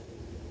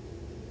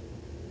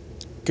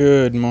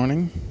Good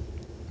morning.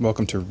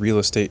 Welcome to Real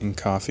Estate and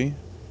Coffee.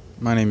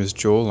 My name is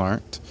Joel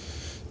Arndt.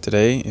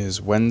 Today is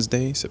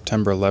Wednesday,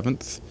 September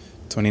 11th,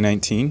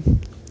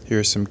 2019.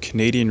 Here's some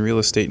Canadian real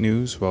estate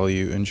news while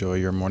you enjoy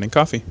your morning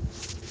coffee.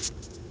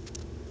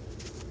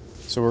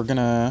 So we're going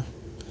to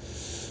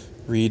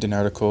read an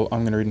article.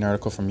 I'm going to read an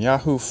article from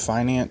Yahoo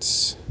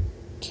Finance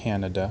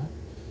Canada.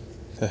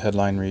 The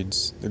headline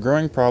reads, "The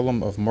Growing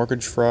Problem of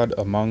Mortgage Fraud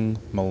Among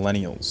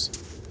Millennials."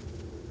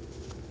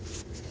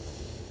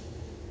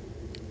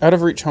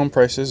 Out-of-reach home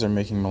prices are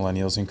making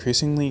millennials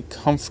increasingly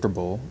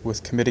comfortable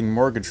with committing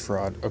mortgage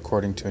fraud,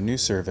 according to a new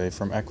survey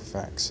from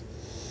Equifax.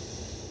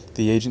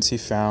 The agency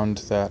found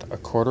that a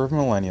quarter of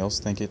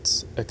millennials think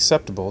it's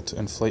acceptable to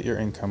inflate your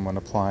income when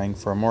applying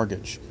for a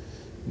mortgage,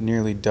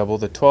 nearly double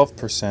the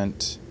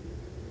 12%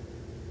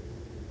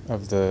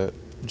 of the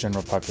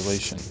general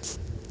population.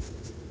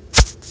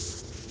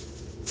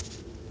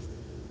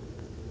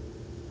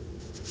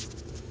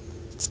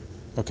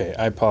 Okay,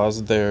 I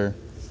paused there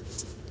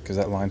because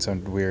that line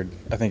sounded weird.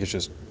 I think it's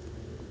just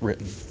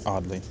written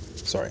oddly.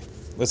 Sorry.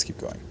 Let's keep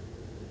going.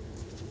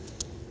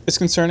 "It's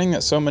concerning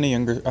that so many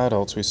younger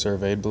adults we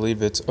surveyed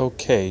believe it's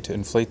okay to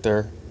inflate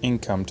their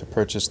income to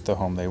purchase the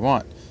home they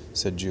want,"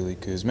 said Julie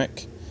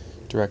Kuzmic,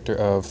 Director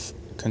of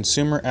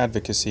Consumer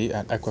Advocacy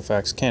at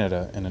Equifax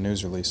Canada, in a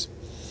news release.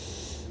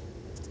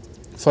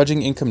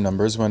 "Fudging income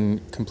numbers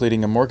when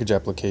completing a mortgage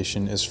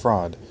application is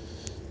fraud.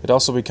 It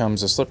also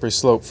becomes a slippery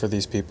slope for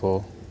these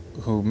people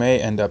who may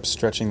end up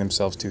stretching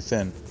themselves too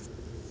thin.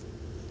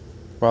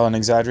 While an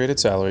exaggerated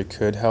salary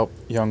could help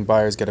young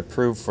buyers get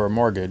approved for a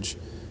mortgage,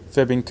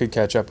 fibbing could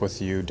catch up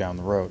with you down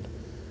the road.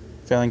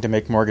 Failing to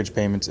make mortgage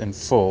payments in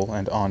full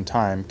and on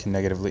time can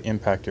negatively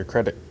impact your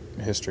credit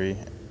history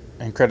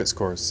and credit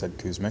scores," said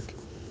Kuzmic.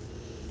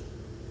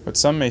 "What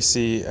some may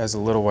see as a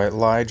little white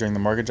lie during the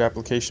mortgage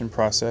application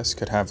process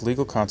could have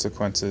legal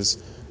consequences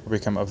or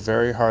become a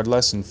very hard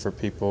lesson for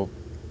people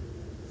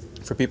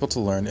to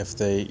learn if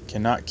they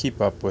cannot keep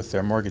up with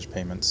their mortgage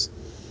payments.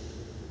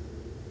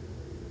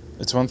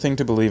 It's one thing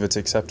to believe it's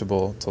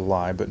acceptable to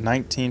lie, but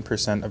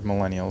 19% of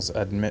millennials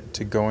admit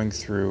to going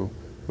through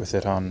with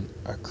it on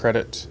a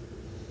credit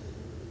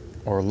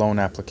or loan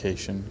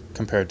application,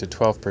 compared to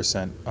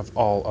 12% of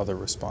all other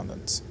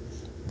respondents."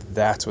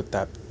 That's what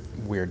that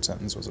weird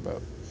sentence was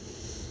about.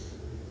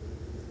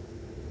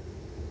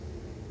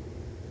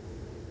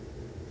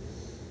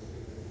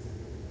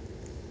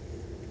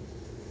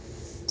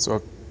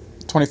 So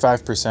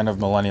 25% of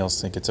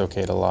millennials think it's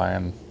okay to lie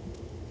on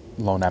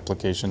loan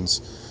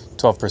applications.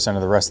 12%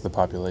 of the rest of the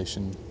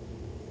population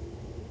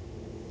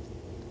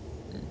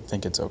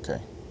think it's okay.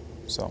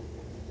 So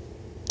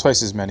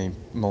twice as many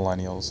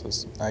millennials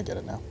as I get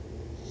it now.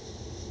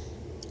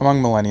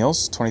 Among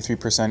millennials,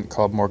 23%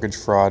 called mortgage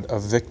fraud a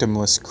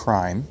victimless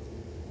crime,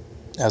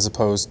 as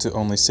opposed to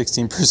only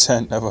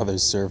 16% of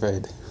others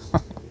surveyed.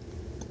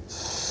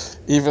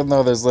 Even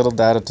though there's little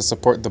data to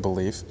support the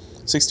belief,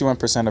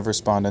 61% of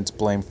respondents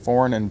blame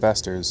foreign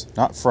investors,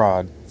 not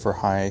fraud, for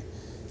higher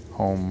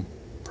home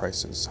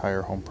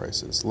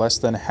prices. Less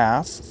than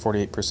half,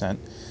 48%,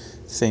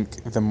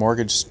 think the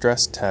mortgage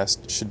stress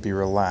test should be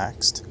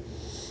relaxed,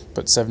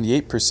 but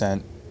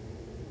 78%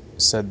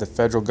 said the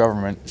federal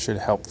government should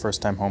help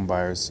first-time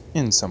homebuyers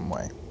in some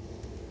way.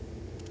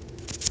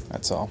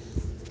 That's all.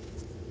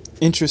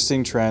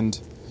 Interesting trend.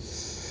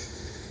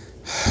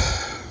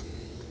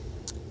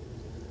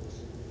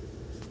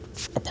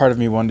 A part of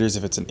me wonders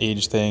if it's an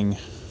age thing.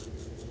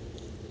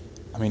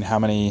 I mean, how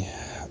many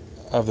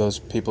of those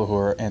people who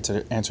are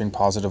answering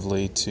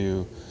positively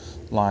to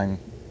lying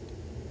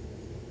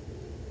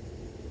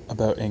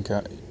about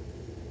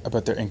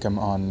their income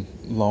on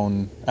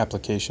loan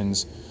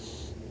applications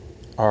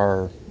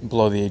are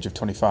below the age of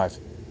 25?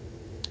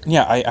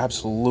 Yeah, I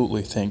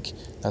absolutely think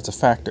that's a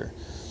factor.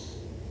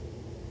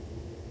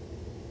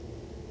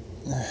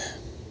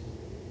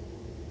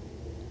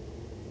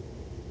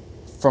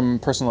 From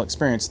personal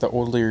experience, the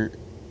older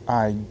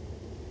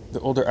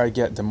I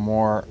get, the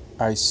more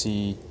I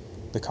see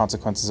the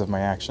consequences of my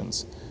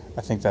actions.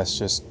 I think that's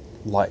just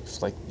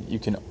life. Like,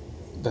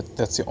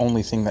 that's the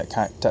only thing that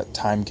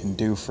time can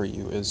do for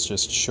you, is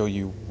just show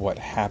you what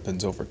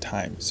happens over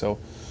time. So,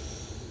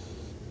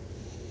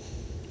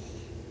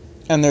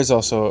 and there's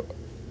also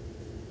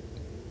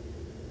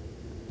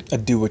a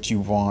do what you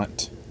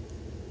want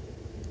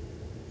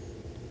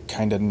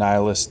kind of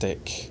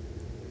nihilistic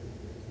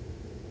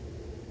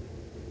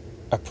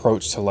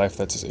approach to life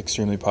that's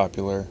extremely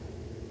popular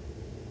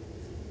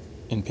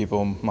in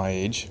people my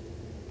age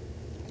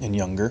and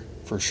younger,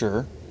 for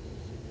sure.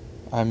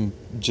 I'm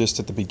just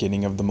at the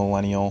beginning of the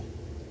millennial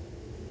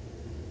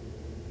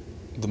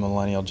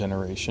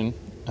generation,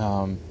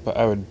 but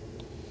I would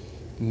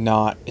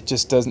not. It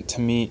just doesn't,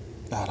 to me.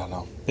 I don't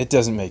know. It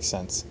doesn't make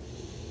sense.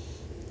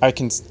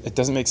 It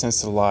doesn't make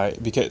sense to lie,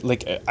 because,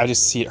 like, I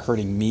just see it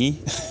hurting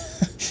me,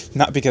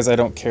 not because I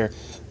don't care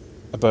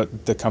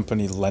about the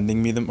company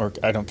lending me them, or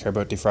I don't care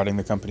about defrauding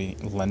the company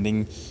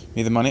lending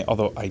me the money,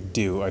 although I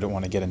do. I don't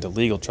want to get into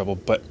legal trouble,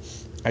 but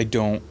I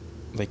don't,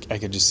 like, I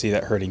could just see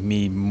that hurting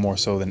me more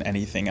so than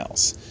anything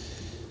else.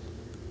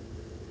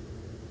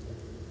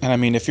 And I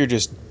mean, if you're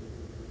just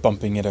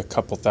bumping it a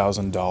couple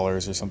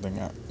 $1,000s or something,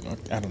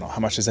 I don't know how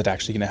much is it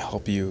actually going to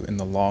help you in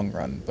the long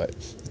run. But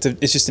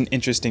it's just an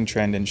interesting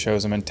trend and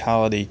shows a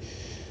mentality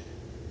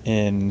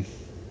in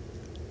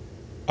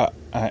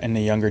in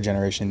the younger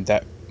generation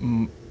that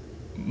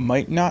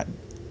might not.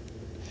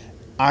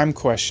 I'm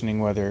questioning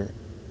whether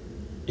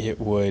it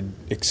would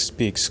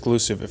be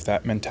exclusive, if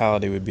that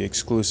mentality would be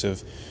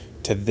exclusive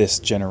to this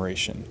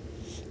generation,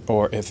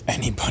 or if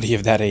anybody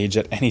of that age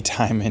at any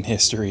time in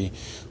history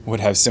would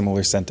have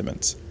similar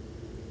sentiments.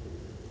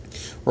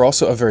 We're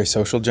also a very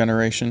social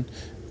generation,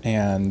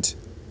 and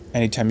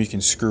anytime you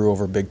can screw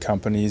over big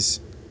companies,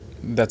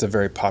 that's a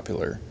very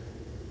popular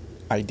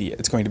idea.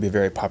 It's going to be a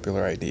very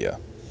popular idea.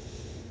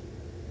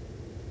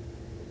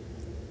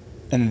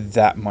 And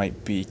that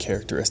might be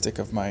characteristic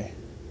of my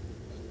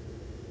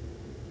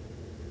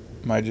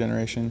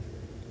generation.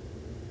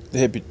 The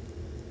hippie,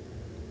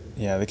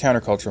 yeah, the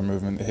countercultural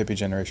movement, the hippie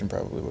generation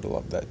probably would have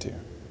loved that too.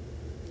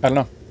 I don't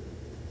know.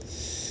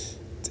 It's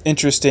an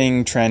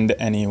interesting trend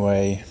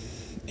anyway,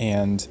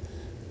 and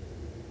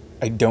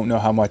I don't know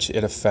how much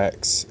it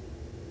affects.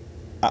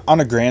 On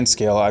a grand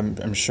scale,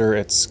 I'm sure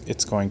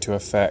it's going to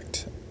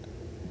affect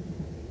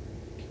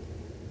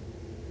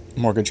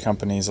mortgage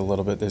companies a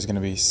little bit. There's going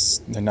to be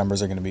their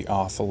numbers are going to be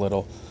off a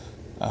little.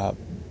 Uh,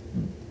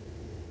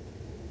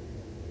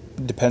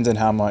 Depends on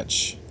how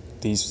much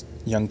these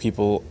young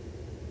people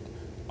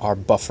are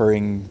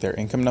buffering their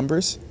income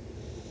numbers.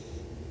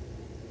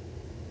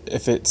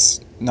 If it's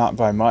not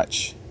by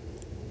much,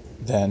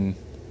 then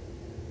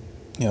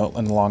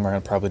in the long run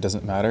it probably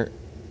doesn't matter.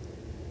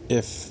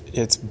 If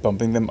it's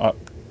bumping them up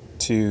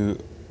to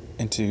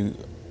into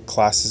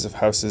classes of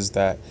houses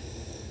that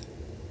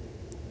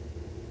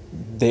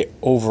they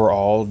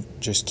overall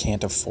just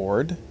can't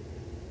afford,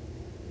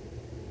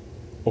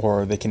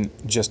 or they can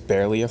just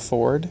barely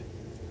afford,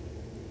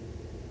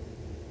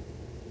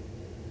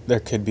 there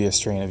could be a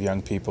strain of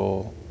young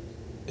people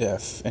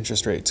if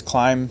interest rates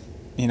climb,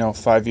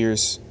 5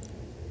 years,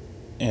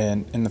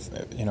 and in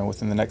the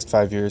within the next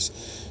 5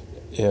 years,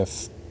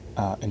 if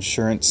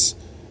insurance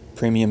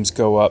premiums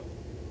go up,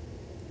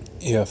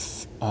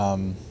 if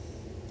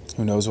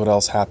who knows what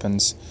else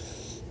happens,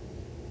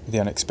 the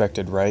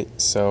unexpected, right?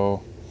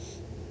 So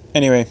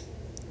anyway,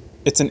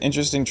 it's an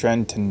interesting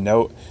trend to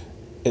note.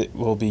 It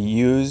will be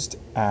used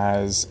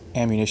as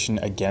ammunition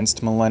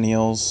against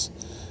millennials,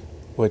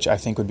 which I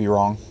think would be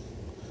wrong.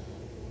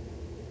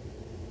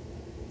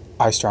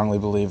 I strongly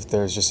believe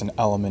there's just an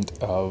element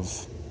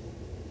of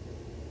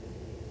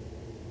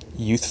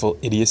youthful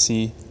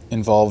idiocy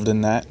involved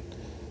in that,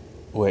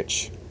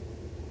 which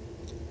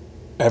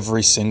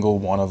every single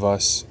one of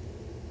us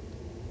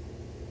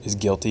is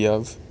guilty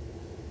of.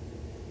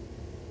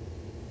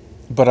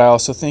 But I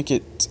also think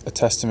it's a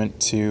testament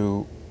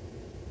to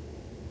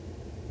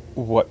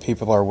what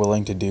people are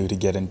willing to do to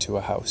get into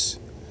a house,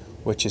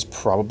 which is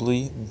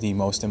probably the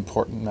most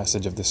important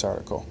message of this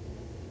article.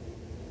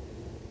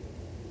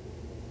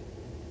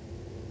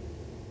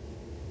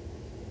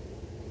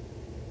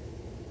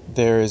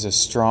 There is a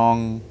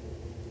strong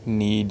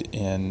need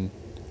in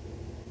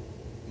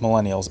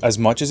millennials, as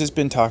much as it's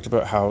been talked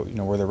about how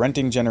we're the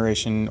renting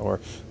generation, or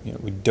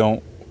we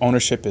don't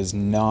ownership is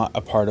not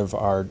a part of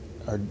our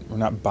we're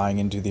not buying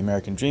into the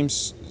American dream,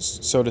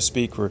 so to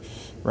speak.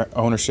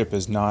 Ownership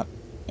is not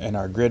in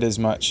our grid as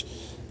much.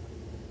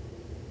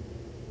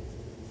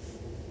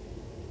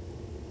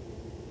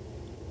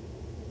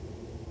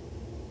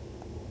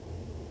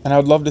 And I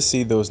would love to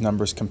see those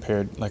numbers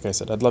compared. Like I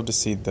said, I'd love to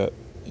see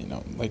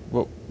like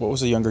what was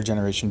the younger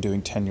generation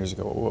doing 10 years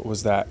ago? What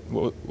was that?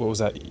 What was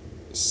that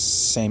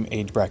same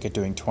age bracket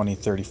doing 20,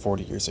 30,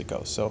 40 years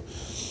ago? So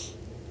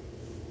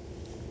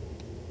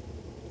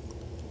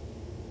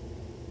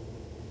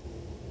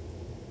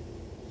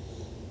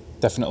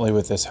definitely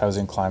with this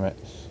housing climate,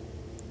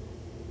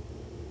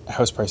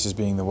 house prices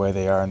being the way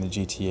they are in the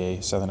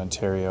GTA, Southern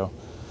Ontario,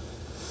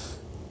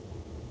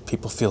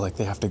 people feel like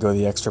they have to go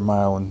the extra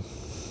mile in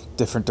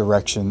different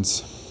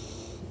directions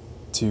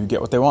to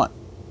get what they want.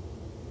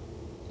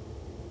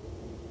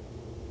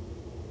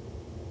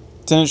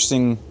 It's an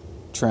interesting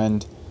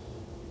trend.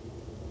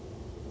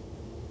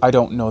 I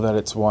don't know that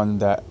it's one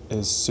that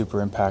is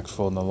super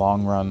impactful in the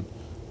long run.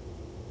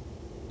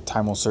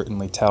 Time will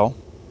certainly tell.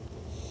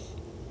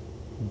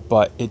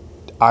 But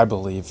I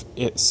believe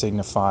it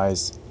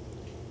signifies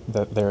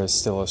that there is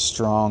still a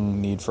strong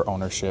need for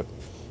ownership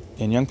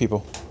in young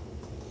people.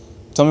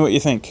 Tell me what you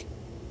think.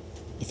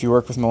 If you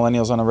work with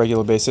millennials on a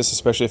regular basis,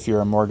 especially if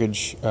you're a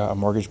mortgage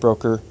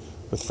broker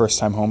with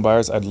first-time home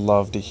buyers, I'd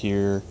love to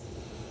hear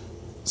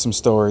some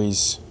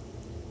stories,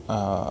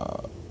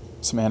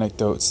 some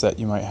anecdotes that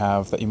you might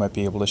have, that you might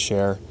be able to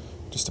share,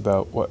 just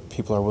about what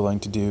people are willing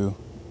to do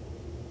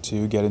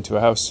to get into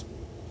a house.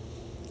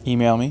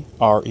 Email me,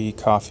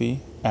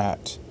 recoffee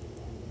at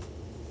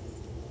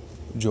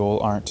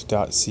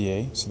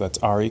joelarndt.ca. So that's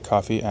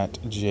recoffee at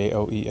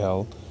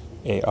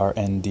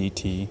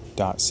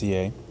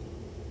joelarndt.ca.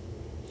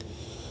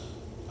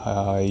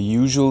 I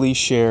usually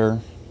share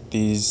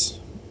these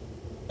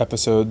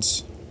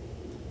episodes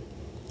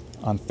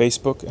on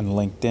Facebook and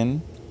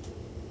LinkedIn,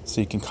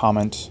 so you can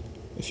comment.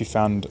 If you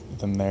found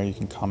them there, you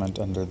can comment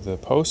under the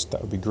post.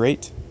 That would be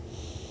great.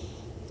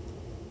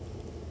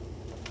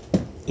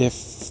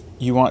 If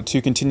you want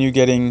to continue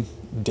getting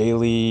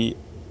daily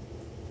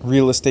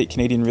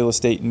Canadian real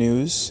estate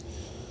news,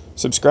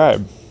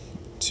 subscribe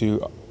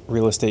to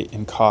Real Estate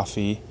and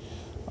Coffee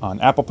on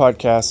Apple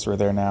Podcasts. We're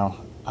there now.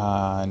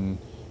 On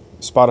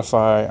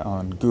Spotify,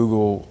 on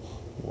Google,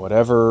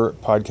 whatever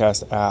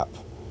podcast app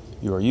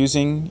you are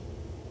using,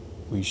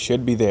 we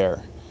should be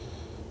there.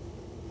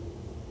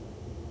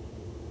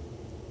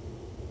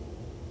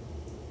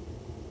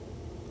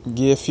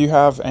 If you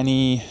have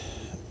any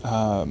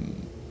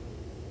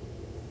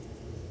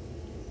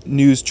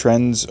news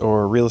trends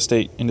or real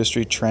estate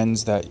industry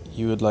trends that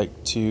you would like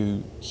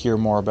to hear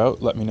more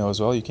about, let me know as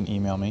well. You can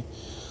email me,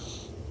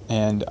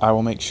 and I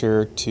will make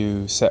sure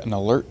to set an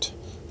alert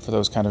for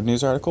those kind of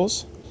news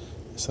articles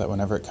so that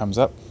whenever it comes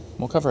up,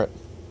 we'll cover it.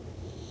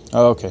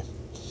 Okay,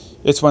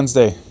 it's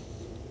Wednesday.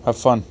 Have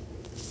fun.